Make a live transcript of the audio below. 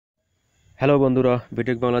Hello বন্ধুরা,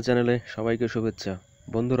 B Tech Bangla চ্যানেলে সবাইকে শুভেচ্ছা।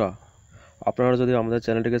 বন্ধুরা, আপনারা যদি আমাদের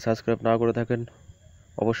চ্যানেলটিকে সাবস্ক্রাইব না করে থাকেন,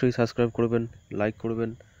 অবশ্যই সাবস্ক্রাইব করবেন, লাইক করবেন,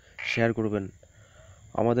 শেয়ার করবেন,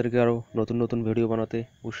 আমাদেরকে আরও নতুন নতুন ভিডিও বানাতে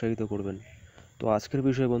উৎসাহিত করবেন। তো আজকের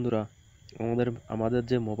বিষয় বন্ধুরা, আমাদের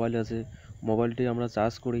যে মোবাইল আছে, মোবাইলটি আমরা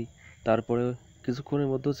চার্জ করি, তারপরে কিছুক্ষণের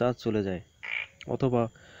মধ্যে চার্জ চলে যায়, অথবা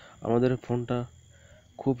আমাদের ফোনটা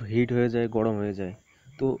খুব হিট হয়ে যায়, গরম হয়ে যায়।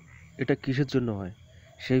 তো এটা কিসের জন্য হয়,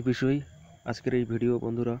 সেই বিষয়েই আজকের এই ভিডিও।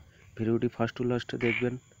 বন্ধুরা, ভিডিওটি ফার্স্ট টু লাস্ট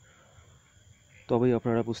দেখবেন, তবেই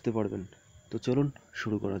আপনারা বুঝতে পারবেন। তো চলুন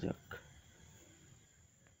শুরু করা যাক।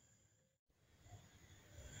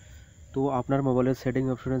 তো আপনার মোবাইলের সেটিং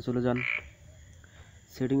অপশনে চলে যান।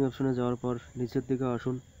 সেটিং অপশনে যাওয়ার পর নিচের দিকে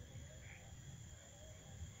আসুন।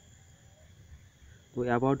 তো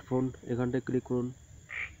অ্যাবাউট ফোন এখানটায় ক্লিক করুন।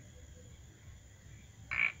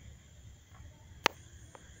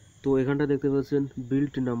 তো এখানটা দেখতে পাচ্ছেন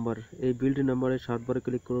বিল্ড নাম্বার, এই বিল্ড নাম্বারে 7বার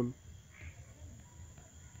ক্লিক করুন।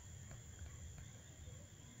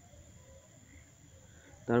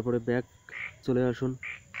 তারপরে ব্যাক চলে আসুন।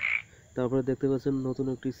 তারপরে দেখতে পাচ্ছেন নতুন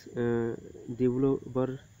একটি ডেভেলপার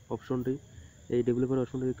অপশনটি, এই ডেভেলপার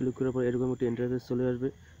অপশনটিকে ক্লিক করার পর এরকম একটি ইন্টারফেস চলে আসবে।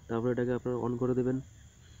 তারপরে এটাকে আপনারা অন করে দেবেন।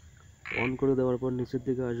 অন করে দেওয়ার পর নিচের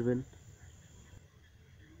দিকে আসবেন।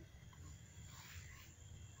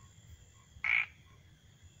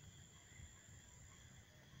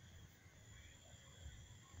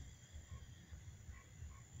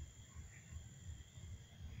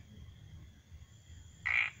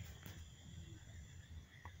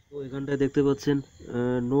 তো এখানটায় দেখতে পাচ্ছেন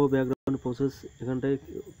নো ব্যাকগ্রাউন্ড প্রসেস, এখানটায়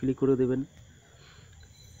ক্লিক করে দেবেন।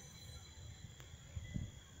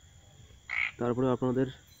 তারপরে আপনাদের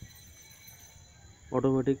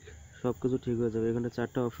অটোমেটিক সব কিছু ঠিক হয়ে যাবে। এখানে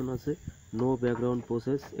 4টা অপশন আছে, নো ব্যাকগ্রাউন্ড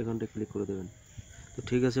প্রসেস, এখানটায় ক্লিক করে দেবেন। তো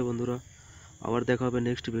ঠিক আছে বন্ধুরা, আবার দেখা হবে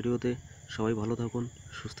নেক্সট ভিডিওতে। সবাই ভালো থাকুন,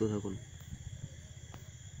 সুস্থ থাকুন।